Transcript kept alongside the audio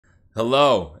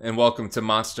Hello, and welcome to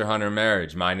Monster Hunter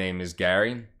Marriage. My name is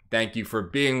Gary. Thank you for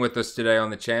being with us today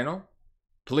on the channel.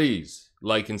 Please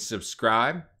like and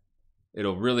subscribe.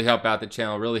 It'll really help out the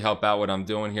channel, really help out what I'm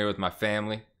doing here with my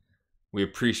family. We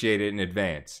appreciate it in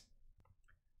advance.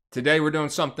 Today we're doing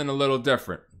something a little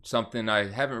different. Something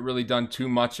I haven't really done too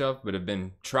much of, but have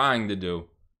been trying to do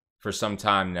for some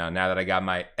time now that I got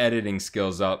my editing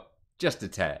skills up just a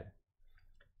tad.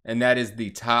 And that is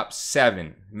the top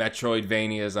 7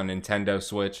 Metroidvanias on Nintendo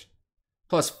Switch,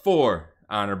 plus 4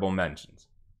 honorable mentions.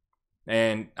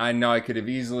 And I know I could have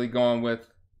easily gone with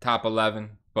top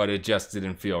 11, but it just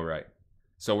didn't feel right.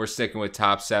 So we're sticking with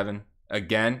top 7.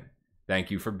 Again, thank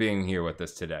you for being here with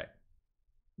us today.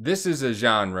 This is a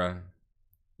genre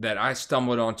that I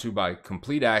stumbled onto by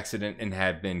complete accident and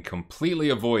have been completely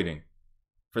avoiding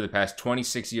for the past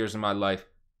 26 years of my life,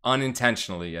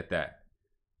 unintentionally at that.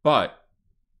 But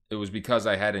it was because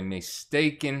I had a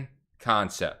mistaken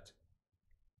concept.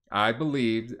 I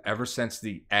believed ever since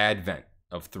the advent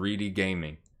of 3D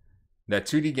gaming that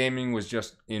 2D gaming was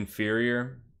just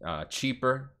inferior,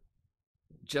 cheaper,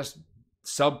 just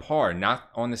subpar, not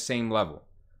on the same level.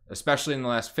 Especially in the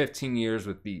last 15 years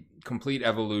with the complete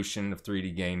evolution of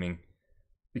 3D gaming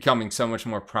becoming so much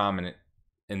more prominent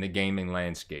in the gaming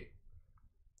landscape.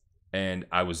 And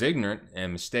I was ignorant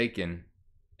and mistaken,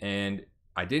 and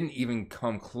I didn't even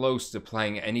come close to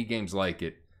playing any games like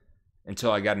it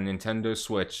until I got a Nintendo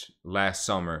Switch last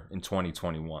summer in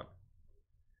 2021.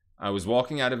 I was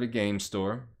walking out of a game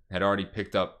store, had already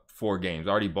picked up 4 games,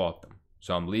 already bought them.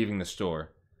 So I'm leaving the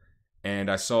store, and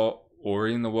I saw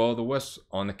Ori and the Will of the Wisps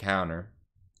on the counter,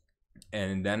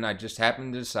 and then I just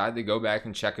happened to decide to go back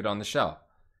and check it on the shelf.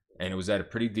 And it was at a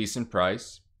pretty decent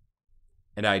price,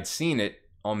 and I'd seen it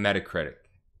on Metacritic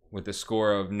with a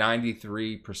score of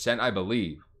 93%, I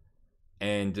believe,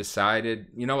 and decided,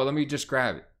 you know what, let me just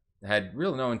grab it. I had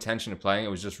really no intention of playing. It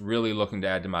was just really looking to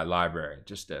add to my library,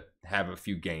 just to have a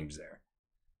few games there.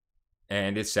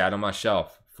 And it sat on my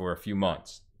shelf for a few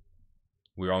months.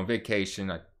 We were on vacation.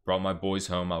 I brought my boys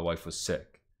home. My wife was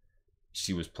sick.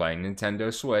 She was playing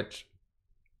Nintendo Switch,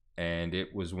 and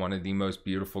it was one of the most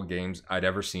beautiful games I'd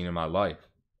ever seen in my life.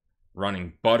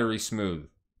 Running buttery smooth.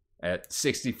 At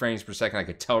 60 frames per second, I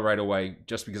could tell right away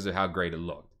just because of how great it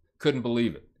looked. Couldn't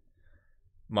believe it.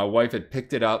 My wife had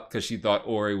picked it up because she thought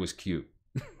Ori was cute.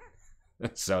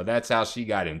 So that's how she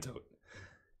got into it.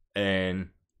 And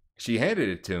she handed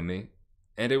it to me,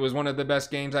 and it was one of the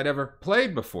best games I'd ever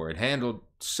played before. It handled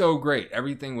so great.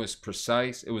 Everything was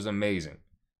precise. It was amazing.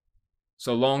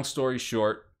 So long story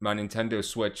short, my Nintendo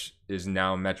Switch is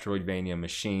now a Metroidvania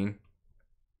machine.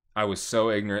 I was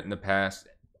so ignorant in the past.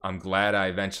 I'm glad I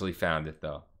eventually found it,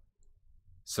 though.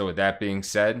 So with that being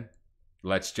said,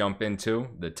 let's jump into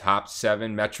the top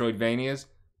 7 Metroidvanias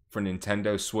for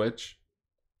Nintendo Switch,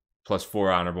 plus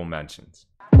 4 honorable mentions.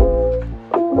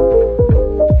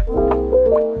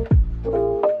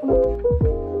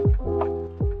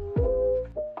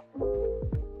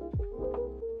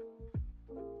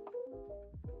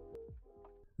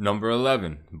 Number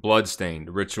 11,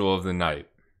 Bloodstained, Ritual of the Night.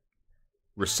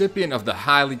 Recipient of the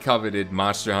highly coveted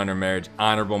Monster Hunter Marriage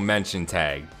honorable mention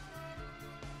tag.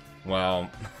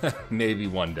 Well, maybe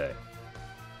one day.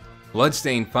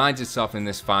 Bloodstained finds itself in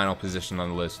this final position on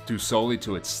the list due solely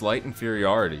to its slight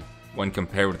inferiority when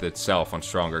compared with itself on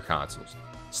stronger consoles.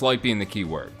 Slight being the key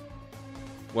word.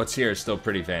 What's here is still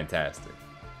pretty fantastic.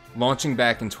 Launching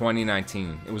back in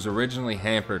 2019, it was originally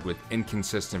hampered with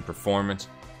inconsistent performance,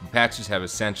 but patches have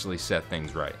essentially set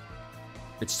things right.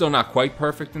 It's still not quite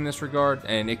perfect in this regard,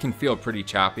 and it can feel pretty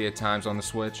choppy at times on the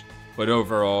Switch, but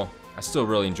overall, I still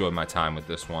really enjoyed my time with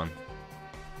this one.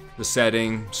 The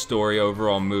setting, story,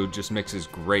 overall mood just mixes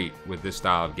great with this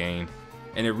style of game,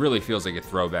 and it really feels like a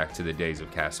throwback to the days of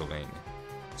Castlevania.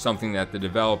 Something that the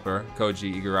developer,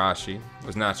 Koji Igarashi,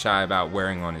 was not shy about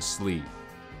wearing on his sleeve,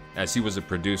 as he was a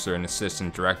producer and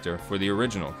assistant director for the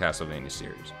original Castlevania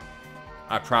series.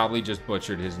 I probably just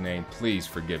butchered his name, please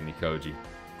forgive me, Koji.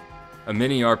 A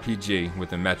mini RPG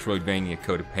with a Metroidvania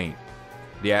coat of paint.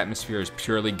 The atmosphere is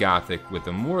purely gothic with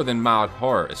a more than mild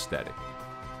horror aesthetic.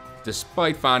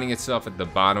 Despite finding itself at the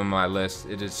bottom of my list,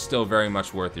 it is still very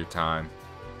much worth your time,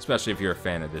 especially if you're a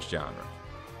fan of this genre.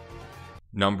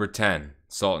 Number 10,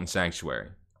 Salt and Sanctuary.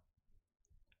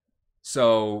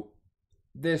 So,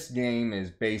 this game is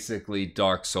basically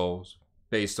Dark Souls,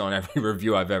 based on every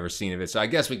review I've ever seen of it, so I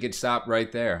guess we could stop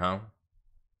right there, huh?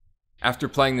 After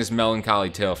playing this melancholy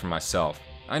tale for myself,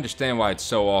 I understand why it's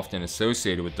so often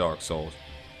associated with Dark Souls,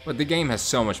 but the game has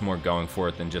so much more going for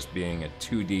it than just being a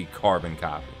 2D carbon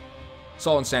copy.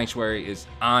 Salt and Sanctuary is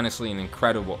honestly an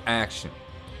incredible action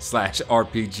 /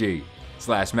 RPG /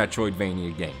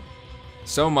 Metroidvania game.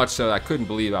 So much so that I couldn't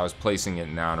believe I was placing it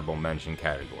in the honorable mention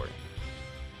category.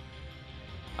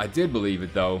 I did believe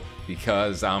it though,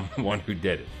 because I'm the one who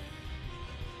did it.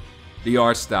 The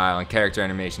art style and character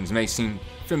animations may seem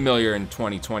familiar in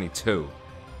 2022,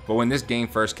 but when this game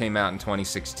first came out in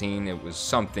 2016, it was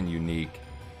something unique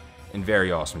and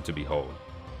very awesome to behold.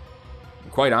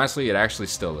 And quite honestly, it actually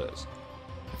still is.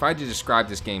 If I had to describe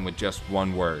this game with just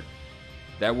one word,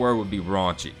 that word would be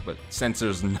raunchy, but since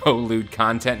there's no lewd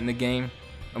content in the game,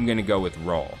 I'm gonna go with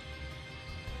raw.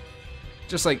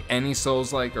 Just like any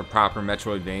Souls-like or proper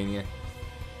Metroidvania,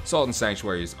 Salt and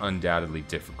Sanctuary is undoubtedly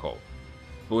difficult.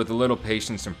 But with a little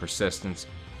patience and persistence,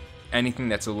 anything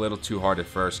that's a little too hard at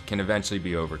first can eventually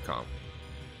be overcome.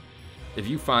 If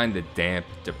you find the damp,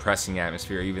 depressing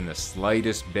atmosphere even the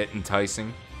slightest bit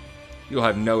enticing, you'll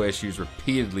have no issues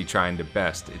repeatedly trying to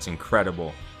best its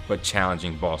incredible but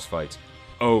challenging boss fights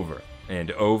over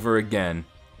and over again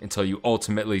until you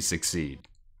ultimately succeed.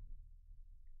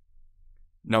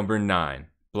 Number 9,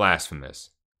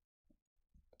 Blasphemous.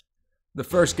 The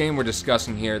first game we're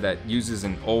discussing here that uses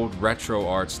an old retro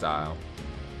art style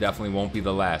definitely won't be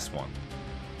the last one.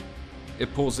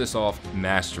 It pulls this off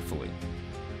masterfully.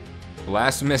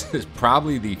 Blasphemous is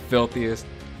probably the filthiest,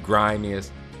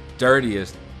 grimiest,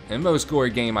 dirtiest, and most gory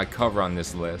game I cover on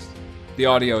this list. The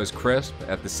audio is crisp,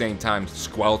 at the same time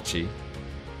squelchy.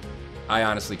 I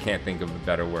honestly can't think of a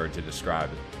better word to describe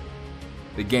it.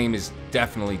 The game is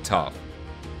definitely tough,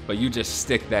 but you just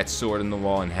stick that sword in the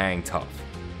wall and hang tough.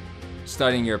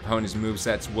 Studying your opponent's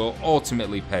movesets will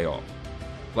ultimately pay off.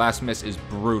 Blasphemous is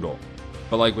brutal,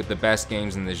 but like with the best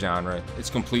games in the genre, it's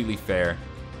completely fair,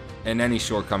 and any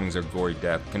shortcomings or gory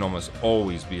death can almost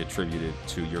always be attributed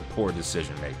to your poor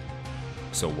decision making,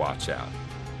 so watch out.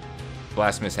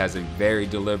 Blasphemous has a very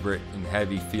deliberate and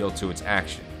heavy feel to its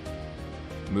action.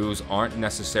 Moves aren't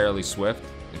necessarily swift,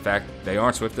 in fact, they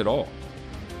aren't swift at all,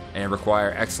 and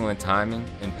require excellent timing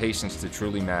and patience to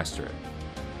truly master it.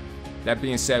 That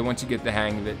being said, once you get the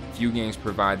hang of it, few games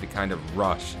provide the kind of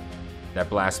rush that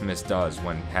Blasphemous does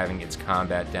when having its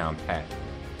combat down pat.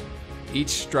 Each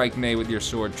strike made with your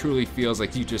sword truly feels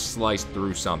like you just sliced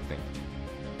through something,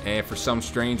 and for some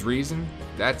strange reason,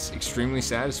 that's extremely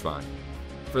satisfying.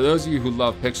 For those of you who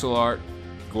love pixel art,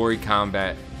 gory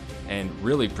combat, and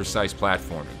really precise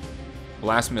platforming,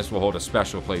 Blasphemous will hold a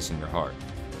special place in your heart.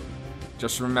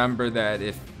 Just remember that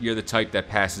if you're the type that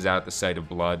passes out at the sight of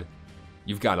blood,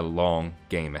 you've got a long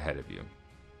game ahead of you.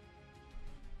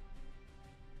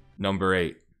 Number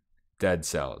 8, Dead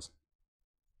Cells.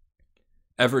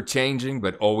 Ever changing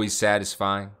but always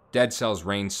satisfying, Dead Cells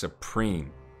reigns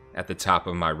supreme at the top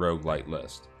of my roguelite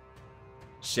list.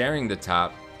 Sharing the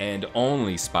top and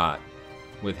only spot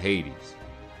with Hades.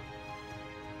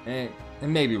 And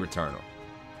maybe Returnal.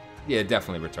 Yeah,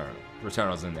 definitely Returnal.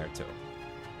 Returnal's in there too.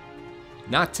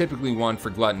 Not typically one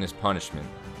for gluttonous punishment,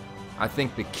 I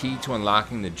think the key to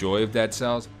unlocking the joy of Dead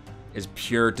Cells is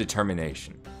pure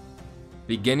determination.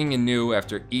 Beginning anew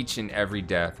after each and every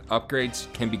death,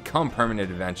 upgrades can become permanent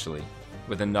eventually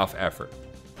with enough effort.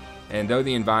 And though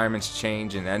the environments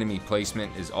change and enemy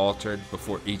placement is altered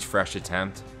before each fresh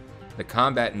attempt, the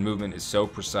combat and movement is so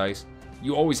precise,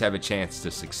 you always have a chance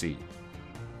to succeed.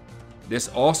 This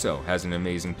also has an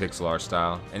amazing pixel art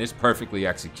style and is perfectly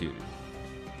executed.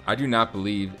 I do not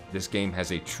believe this game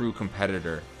has a true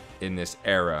competitor in this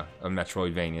era of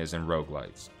Metroidvanias and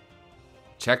roguelites.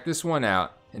 Check this one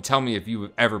out and tell me if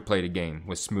you've ever played a game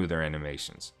with smoother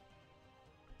animations.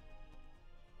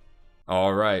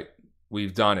 Alright,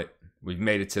 we've done it. We've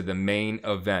made it to the main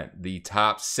event, the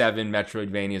top 7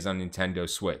 Metroidvanias on Nintendo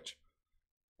Switch.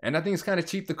 And I think it's kind of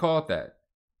cheap to call it that.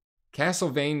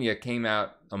 Castlevania came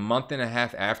out a month and a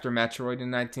half after Metroid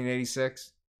in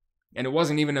 1986, and it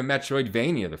wasn't even a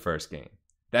Metroidvania, the first game.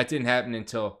 That didn't happen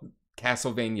until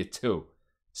Castlevania 2,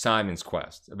 Simon's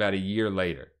Quest, about a year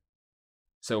later.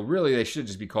 So really they should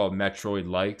just be called Metroid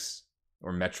Likes,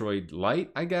 or Metroid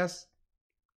Light, I guess?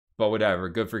 But whatever,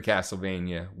 good for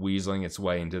Castlevania, weaseling its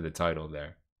way into the title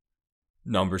there.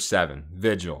 Number 7,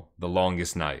 Vigil, The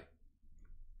Longest Night.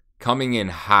 Coming in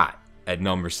hot at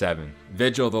number 7,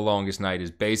 Vigil, The Longest Night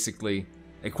is basically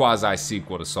a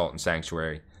quasi-sequel to Salt and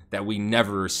Sanctuary that we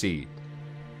never received.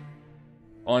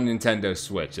 On Nintendo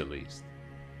Switch, at least.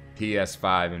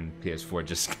 PS5 and PS4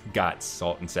 just got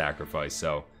Salt and Sacrifice,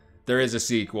 so there is a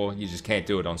sequel, you just can't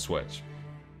do it on Switch.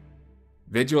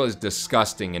 Vigil is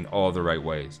disgusting in all the right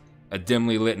ways. A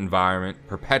dimly lit environment,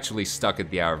 perpetually stuck at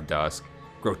the hour of dusk,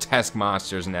 grotesque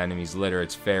monsters and enemies litter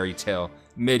its fairy tale,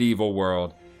 medieval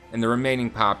world, and the remaining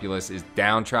populace is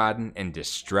downtrodden and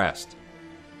distressed.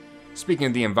 Speaking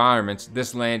of the environments,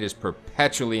 this land is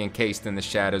perpetually encased in the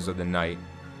shadows of the night,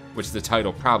 which the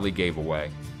title probably gave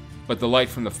away, but the light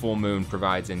from the full moon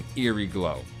provides an eerie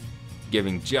glow,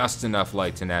 giving just enough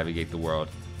light to navigate the world,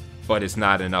 but it's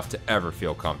not enough to ever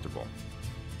feel comfortable.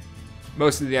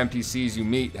 Most of the NPCs you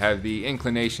meet have the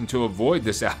inclination to avoid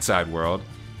this outside world,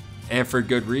 and for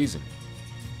good reason.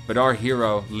 But our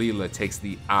hero, Lila, takes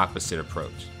the opposite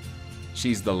approach.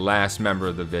 She's the last member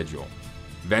of the Vigil,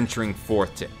 venturing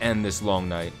forth to end this long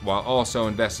night while also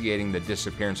investigating the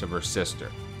disappearance of her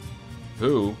sister,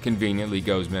 who conveniently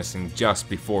goes missing just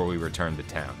before we return to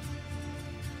town.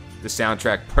 The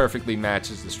soundtrack perfectly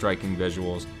matches the striking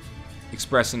visuals,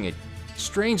 expressing a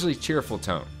strangely cheerful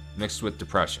tone mixed with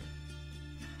depression.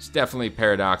 It's definitely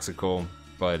paradoxical,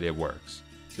 but it works.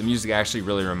 The music actually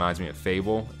really reminds me of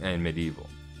Fable and Medieval.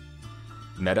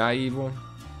 Medieval?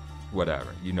 Whatever,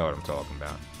 you know what I'm talking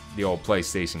about. The old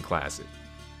PlayStation classic.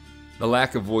 The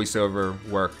lack of voiceover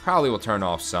work probably will turn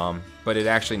off some, but it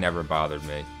actually never bothered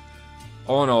me.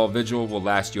 All in all, Vigil will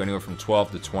last you anywhere from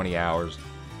 12 to 20 hours,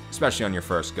 especially on your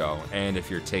first go, and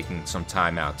if you're taking some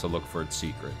time out to look for its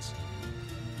secrets.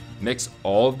 Mix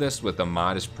all of this with a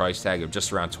modest price tag of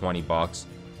just around 20 bucks.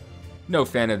 No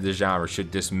fan of the genre should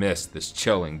dismiss this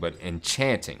chilling but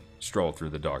enchanting stroll through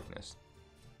the darkness.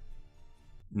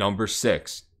 Number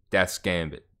 6, Death's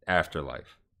Gambit,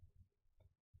 Afterlife.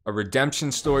 A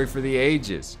redemption story for the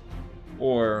ages,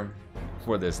 or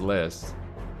for this list.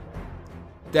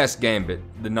 Death's Gambit,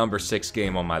 the number 6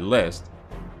 game on my list,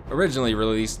 originally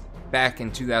released back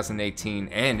in 2018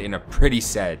 and in a pretty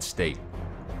sad state.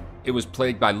 It was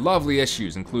plagued by lovely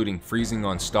issues including freezing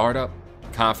on startup,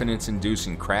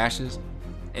 confidence-inducing crashes,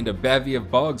 and a bevy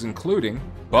of bugs including,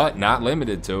 but not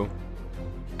limited to,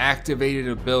 activated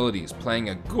abilities playing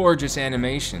a gorgeous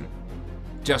animation,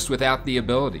 just without the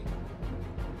ability.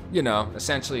 You know,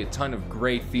 essentially a ton of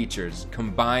great features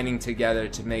combining together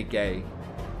to make a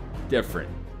different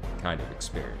kind of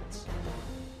experience.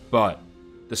 But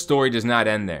the story does not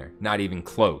end there, not even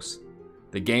close.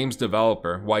 The game's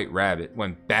developer, White Rabbit,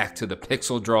 went back to the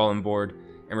pixel drawing board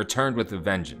and returned with a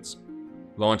vengeance,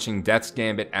 launching Death's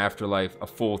Gambit Afterlife a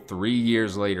full 3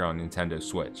 years later on Nintendo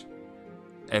Switch.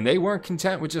 And they weren't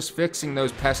content with just fixing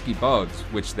those pesky bugs,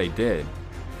 which they did.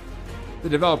 The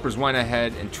developers went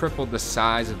ahead and tripled the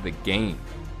size of the game.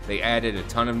 They added a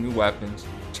ton of new weapons,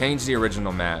 changed the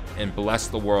original map, and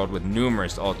blessed the world with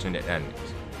numerous alternate endings.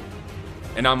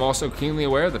 And I'm also keenly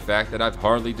aware of the fact that I've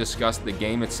hardly discussed the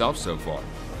game itself so far.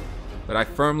 But I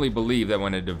firmly believe that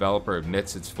when a developer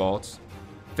admits its faults,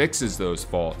 fixes those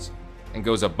faults, and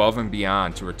goes above and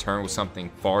beyond to return with something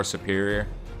far superior,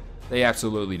 they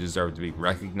absolutely deserve to be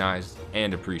recognized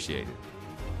and appreciated.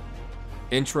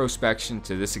 Introspection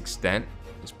to this extent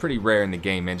is pretty rare in the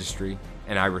game industry,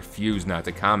 and I refuse not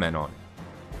to comment on it.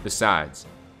 Besides,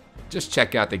 just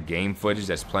check out the game footage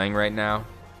that's playing right now.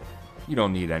 You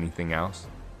don't need anything else.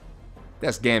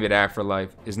 Death's Gambit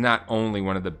Afterlife is not only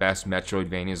one of the best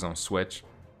Metroidvanias on Switch,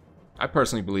 I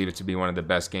personally believe it to be one of the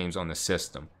best games on the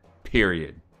system.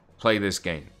 Period. Play this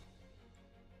game.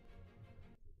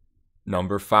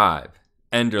 Number 5,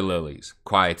 Ender Lilies,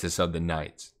 Quietus of the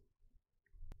Nights.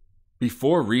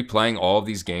 Before replaying all of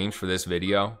these games for this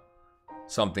video,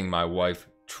 something my wife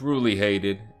truly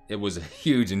hated, it was a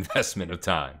huge investment of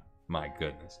time. My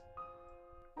goodness.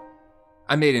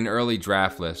 I made an early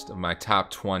draft list of my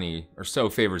top 20 or so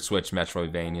favorite Switch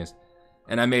Metroidvanias,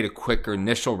 and I made a quick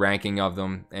initial ranking of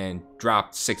them and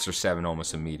dropped 6 or 7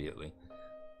 almost immediately.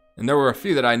 And there were a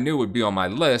few that I knew would be on my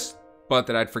list, but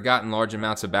that I'd forgotten large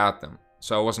amounts about them,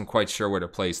 so I wasn't quite sure where to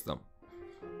place them.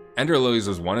 Ender Lilies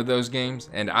was one of those games,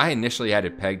 and I initially had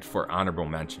it pegged for honorable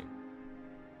mention.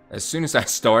 As soon as I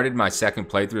started my second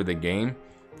playthrough of the game,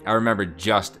 I remembered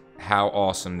just how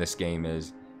awesome this game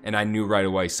is, and I knew right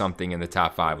away something in the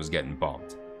top 5 was getting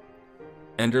bumped.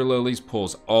 Ender Lilies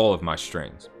pulls all of my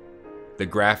strings. The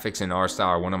graphics and art style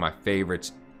are one of my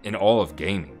favorites in all of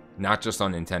gaming, not just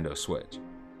on Nintendo Switch.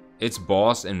 Its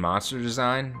boss and monster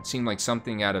design seemed like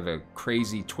something out of a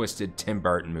crazy, twisted Tim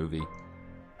Burton movie,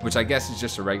 which I guess is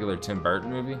just a regular Tim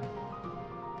Burton movie.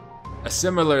 A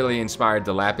similarly inspired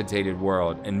dilapidated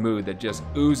world and mood that just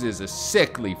oozes a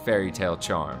sickly fairy tale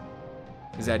charm.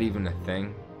 Is that even a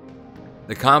thing?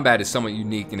 The combat is somewhat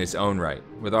unique in its own right,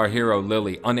 with our hero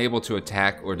Lily unable to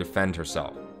attack or defend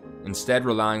herself, instead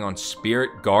relying on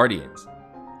spirit guardians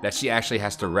that she actually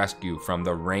has to rescue from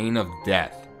the reign of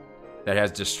death that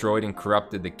has destroyed and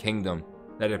corrupted the kingdom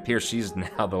that it appears she's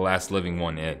now the last living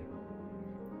one in.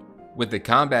 With the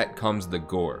combat comes the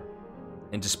gore,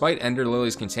 and despite Ender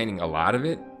Lilies containing a lot of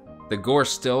it, the gore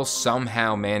still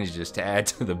somehow manages to add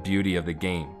to the beauty of the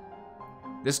game.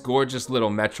 This gorgeous little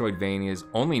Metroidvania's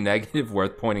only negative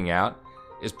worth pointing out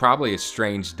is probably its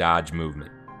strange dodge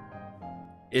movement.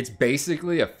 It's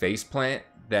basically a faceplant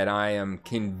that I am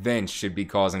convinced should be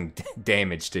causing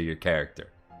damage to your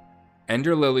character.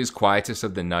 Ender Lilies Quietus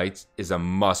of the Nights is a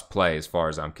must-play as far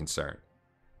as I'm concerned.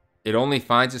 It only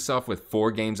finds itself with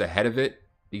 4 games ahead of it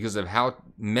because of how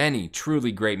many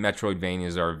truly great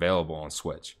Metroidvanias are available on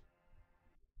Switch.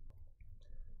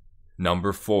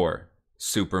 Number 4,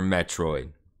 Super Metroid.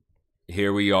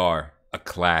 Here we are, a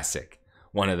classic,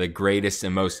 one of the greatest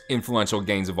and most influential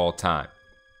games of all time.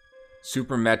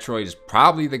 Super Metroid is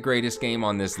probably the greatest game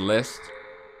on this list.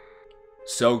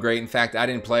 So great, in fact, I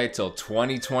didn't play it till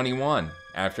 2021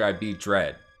 after I beat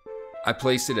Dread. I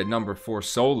placed it at number 4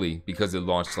 solely because it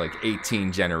launched like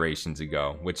 18 generations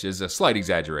ago, which is a slight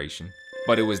exaggeration,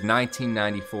 but it was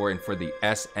 1994 and for the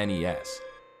SNES.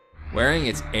 Wearing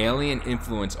its alien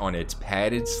influence on its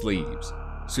padded sleeves,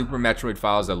 Super Metroid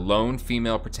follows a lone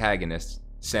female protagonist,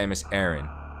 Samus Aran.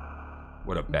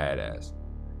 What a badass.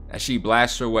 As she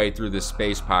blasts her way through the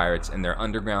space pirates and their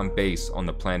underground base on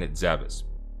the planet Zebes.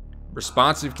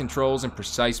 Responsive controls and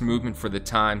precise movement for the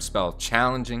time spell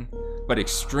challenging, but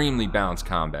extremely balanced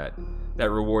combat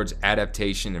that rewards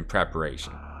adaptation and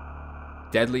preparation.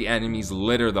 Deadly enemies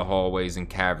litter the hallways and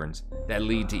caverns that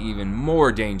lead to even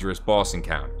more dangerous boss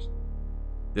encounters.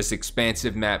 This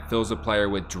expansive map fills the player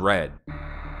with dread,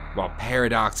 while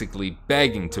paradoxically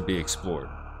begging to be explored.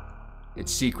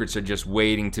 Its secrets are just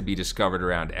waiting to be discovered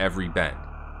around every bend.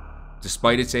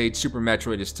 Despite its age, Super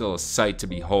Metroid is still a sight to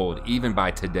behold, even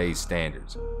by today's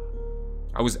standards.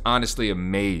 I was honestly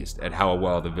amazed at how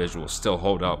well the visuals still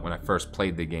hold up when I first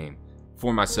played the game,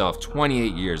 for myself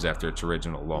 28 years after its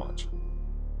original launch.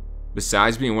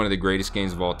 Besides being one of the greatest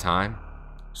games of all time,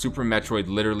 Super Metroid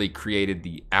literally created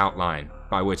the outline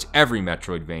by which every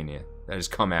Metroidvania that has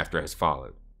come after has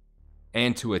followed.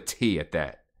 And to a T at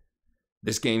that.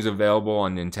 This game's available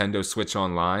on Nintendo Switch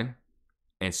Online,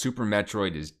 and Super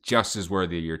Metroid is just as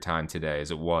worthy of your time today as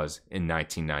it was in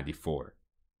 1994.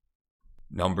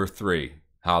 Number 3,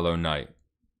 Hollow Knight.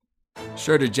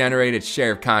 Sure to generate its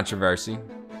share of controversy.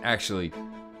 Actually,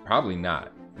 probably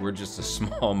not. We're just a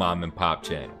small mom and pop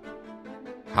channel.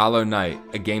 Hollow Knight,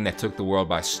 a game that took the world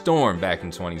by storm back in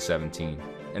 2017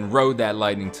 and rode that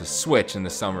lightning to Switch in the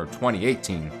summer of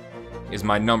 2018, is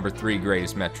my number 3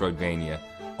 greatest Metroidvania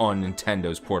on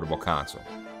Nintendo's portable console.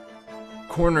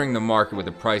 Cornering the market with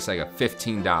a price like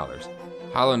 $15,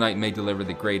 Hollow Knight may deliver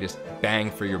the greatest bang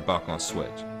for your buck on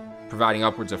Switch, providing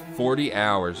upwards of 40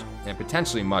 hours and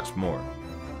potentially much more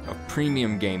of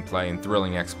premium gameplay and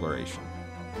thrilling exploration.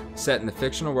 Set in the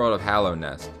fictional world of Hallow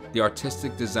Nest, the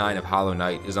artistic design of Hollow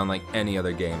Knight is unlike any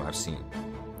other game I've seen.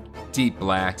 Deep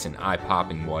blacks and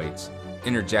eye-popping whites,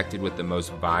 interjected with the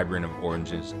most vibrant of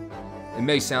oranges. It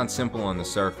may sound simple on the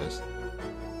surface,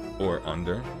 or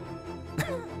under.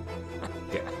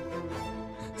 Yeah,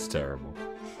 it's terrible.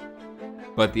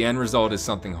 But the end result is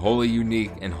something wholly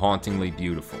unique and hauntingly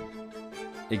beautiful.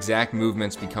 Exact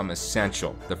movements become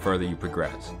essential the further you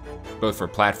progress, both for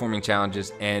platforming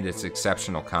challenges and its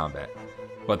exceptional combat.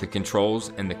 But the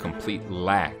controls and the complete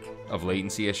lack of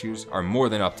latency issues are more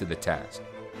than up to the task.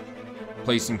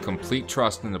 Placing complete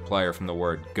trust in the player from the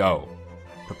word go.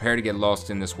 Prepare to get lost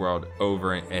in this world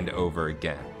over and over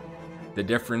again. The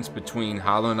difference between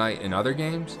Hollow Knight and other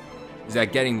games is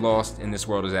that getting lost in this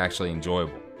world is actually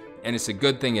enjoyable. And it's a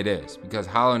good thing it is, because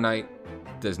Hollow Knight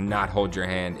does not hold your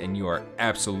hand and you are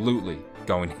absolutely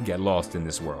going to get lost in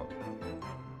this world.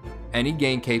 Any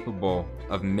game capable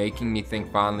of making me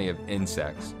think fondly of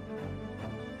insects,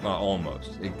 well,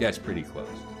 almost, it gets pretty close,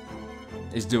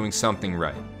 is doing something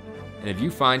right. And if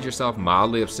you find yourself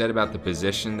mildly upset about the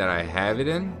position that I have it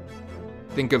in,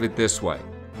 think of it this way.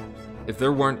 If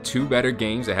there weren't 2 better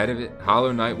games ahead of it,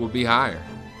 Hollow Knight will be higher.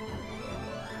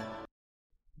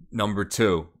 Number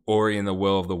 2, Ori and the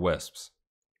Will of the Wisps.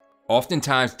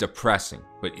 Oftentimes depressing,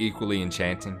 but equally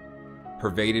enchanting,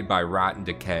 pervaded by rot and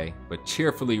decay, but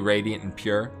cheerfully radiant and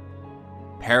pure,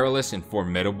 perilous and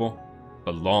formidable,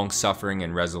 but long-suffering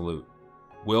and resolute.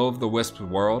 Will of the Wisps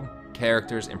world,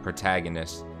 characters, and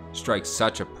protagonists strike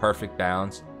such a perfect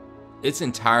balance, it's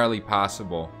entirely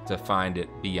possible to find it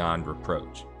beyond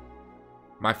reproach.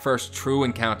 My first true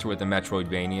encounter with a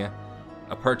Metroidvania,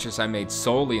 a purchase I made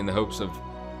solely in the hopes of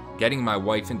getting my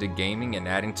wife into gaming and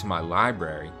adding to my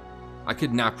library, I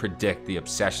could not predict the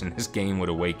obsession this game would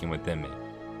awaken within me.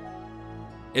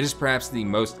 It is perhaps the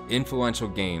most influential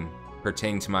game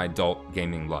pertaining to my adult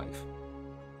gaming life.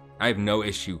 I have no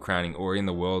issue crowning Ori and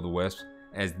the Will of the Wisps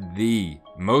as the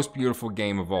most beautiful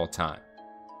game of all time.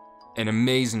 An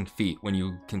amazing feat when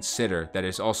you consider that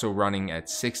it's also running at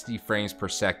 60 frames per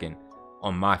second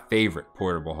on my favorite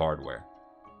portable hardware.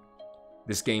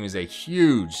 This game is a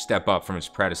huge step up from its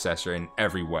predecessor in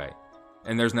every way,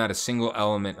 and there's not a single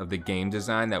element of the game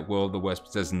design that Will of the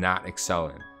Wisps does not excel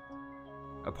in.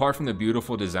 Apart from the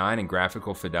beautiful design and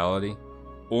graphical fidelity,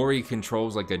 Ori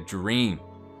controls like a dream,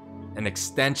 an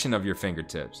extension of your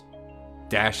fingertips,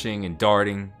 dashing and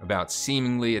darting about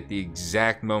seemingly at the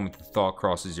exact moment the thought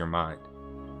crosses your mind.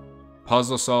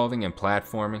 Puzzle solving and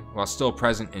platforming, while still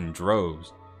present in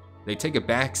droves, they take a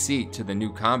back seat to the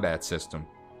new combat system,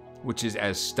 which is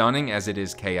as stunning as it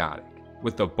is chaotic,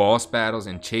 with the boss battles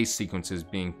and chase sequences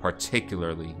being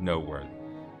particularly noteworthy.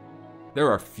 There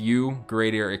are few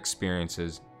greater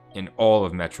experiences in all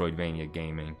of Metroidvania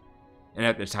gaming, and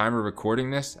at the time of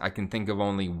recording this, I can think of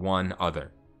only one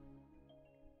other.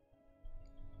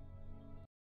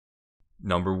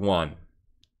 Number 1.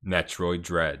 Metroid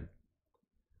Dread.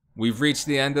 We've reached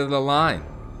the end of the line,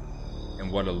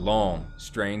 and what a long,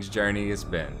 strange journey it's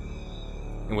been.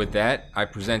 And with that, I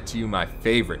present to you my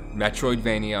favorite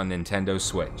Metroidvania on Nintendo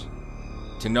Switch.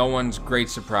 To no one's great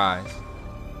surprise,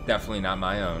 definitely not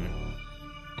my own,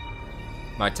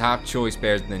 my top choice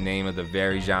bears the name of the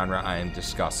very genre I am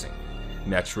discussing,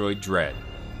 Metroid Dread.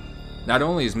 Not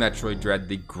only is Metroid Dread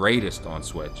the greatest on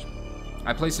Switch,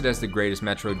 I place it as the greatest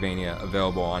Metroidvania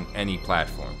available on any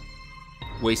platform.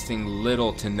 Wasting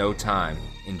little to no time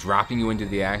in dropping you into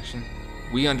the action,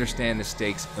 we understand the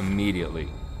stakes immediately,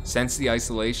 sense the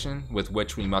isolation with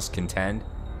which we must contend,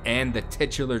 and the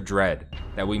titular dread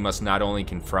that we must not only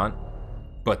confront,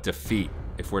 but defeat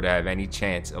if we're to have any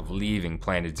chance of leaving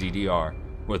planet ZDR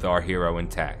with our hero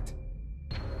intact.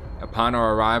 Upon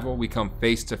our arrival, we come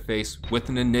face to face with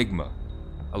an enigma,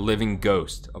 a living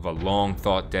ghost of a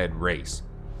long-thought-dead race,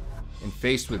 and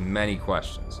faced with many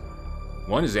questions.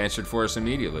 One is answered for us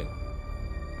immediately.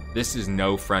 This is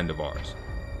no friend of ours.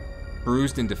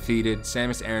 Bruised and defeated,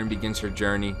 Samus Aran begins her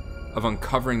journey of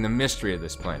uncovering the mystery of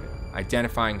this planet,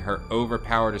 identifying her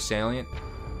overpowered assailant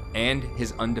and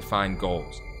his undefined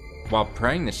goals, while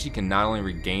praying that she can not only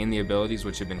regain the abilities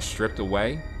which have been stripped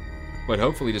away, but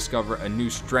hopefully discover a new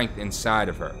strength inside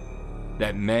of her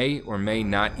that may or may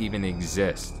not even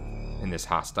exist in this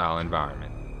hostile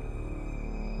environment.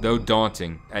 Though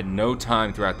daunting, at no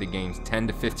time throughout the game's 10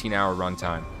 to 15 hour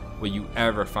runtime will you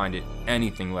ever find it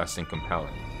anything less than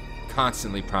compelling,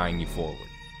 constantly prying you forward.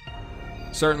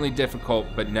 Certainly difficult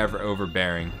but never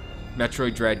overbearing,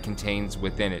 Metroid Dread contains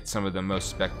within it some of the most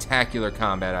spectacular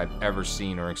combat I've ever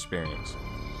seen or experienced,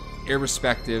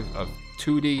 irrespective of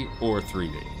 2D or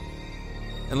 3D.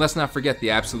 And let's not forget the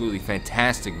absolutely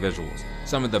fantastic visuals,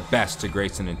 some of the best to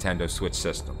grace the Nintendo Switch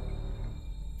system.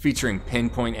 Featuring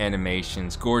pinpoint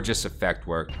animations, gorgeous effect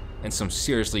work, and some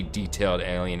seriously detailed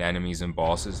alien enemies and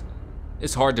bosses,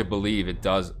 it's hard to believe it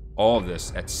does all of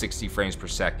this at 60 frames per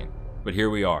second, but here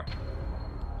we are.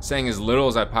 Saying as little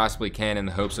as I possibly can in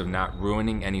the hopes of not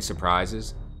ruining any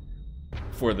surprises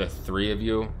for the 3 of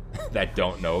you that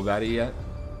don't know about it yet.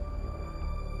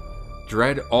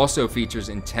 Dread also features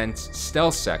intense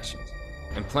stealth sections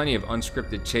and plenty of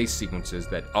unscripted chase sequences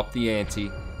that up the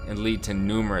ante and lead to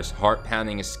numerous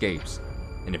heart-pounding escapes,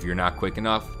 and if you're not quick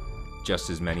enough,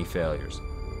 just as many failures.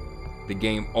 The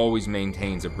game always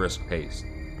maintains a brisk pace,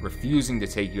 refusing to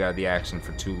take you out of the action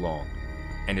for too long,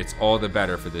 and it's all the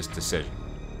better for this decision.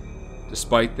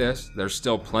 Despite this, there's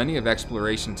still plenty of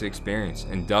exploration to experience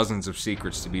and dozens of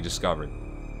secrets to be discovered,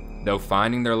 though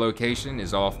finding their location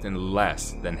is often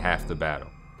less than half the battle.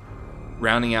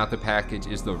 Rounding out the package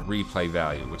is the replay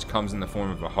value, which comes in the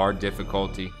form of a hard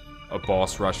difficulty, a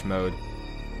boss rush mode,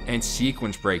 and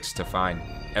sequence breaks to find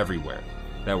everywhere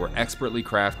that were expertly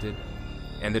crafted,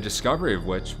 and the discovery of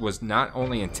which was not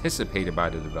only anticipated by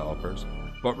the developers,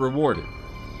 but rewarded.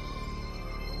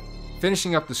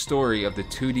 Finishing up the story of the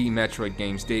 2D Metroid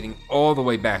games dating all the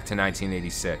way back to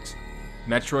 1986,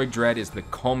 Metroid Dread is the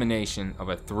culmination of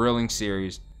a thrilling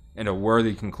series and a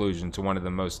worthy conclusion to one of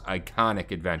the most iconic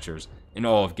adventures in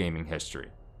all of gaming history.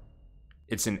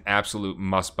 It's an absolute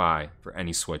must-buy for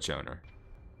any Switch owner.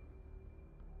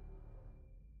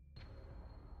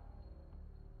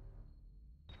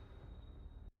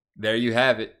 There you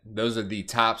have it. Those are the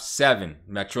top 7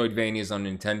 Metroidvanias on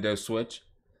Nintendo Switch,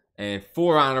 and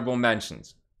 4 honorable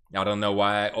mentions. I don't know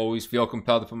why I always feel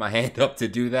compelled to put my hand up to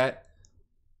do that,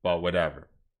 but whatever.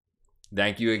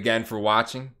 Thank you again for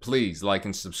watching. Please like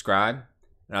and subscribe,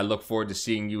 and I look forward to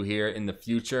seeing you here in the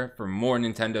future for more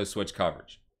Nintendo Switch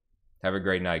coverage. Have a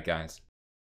great night, guys.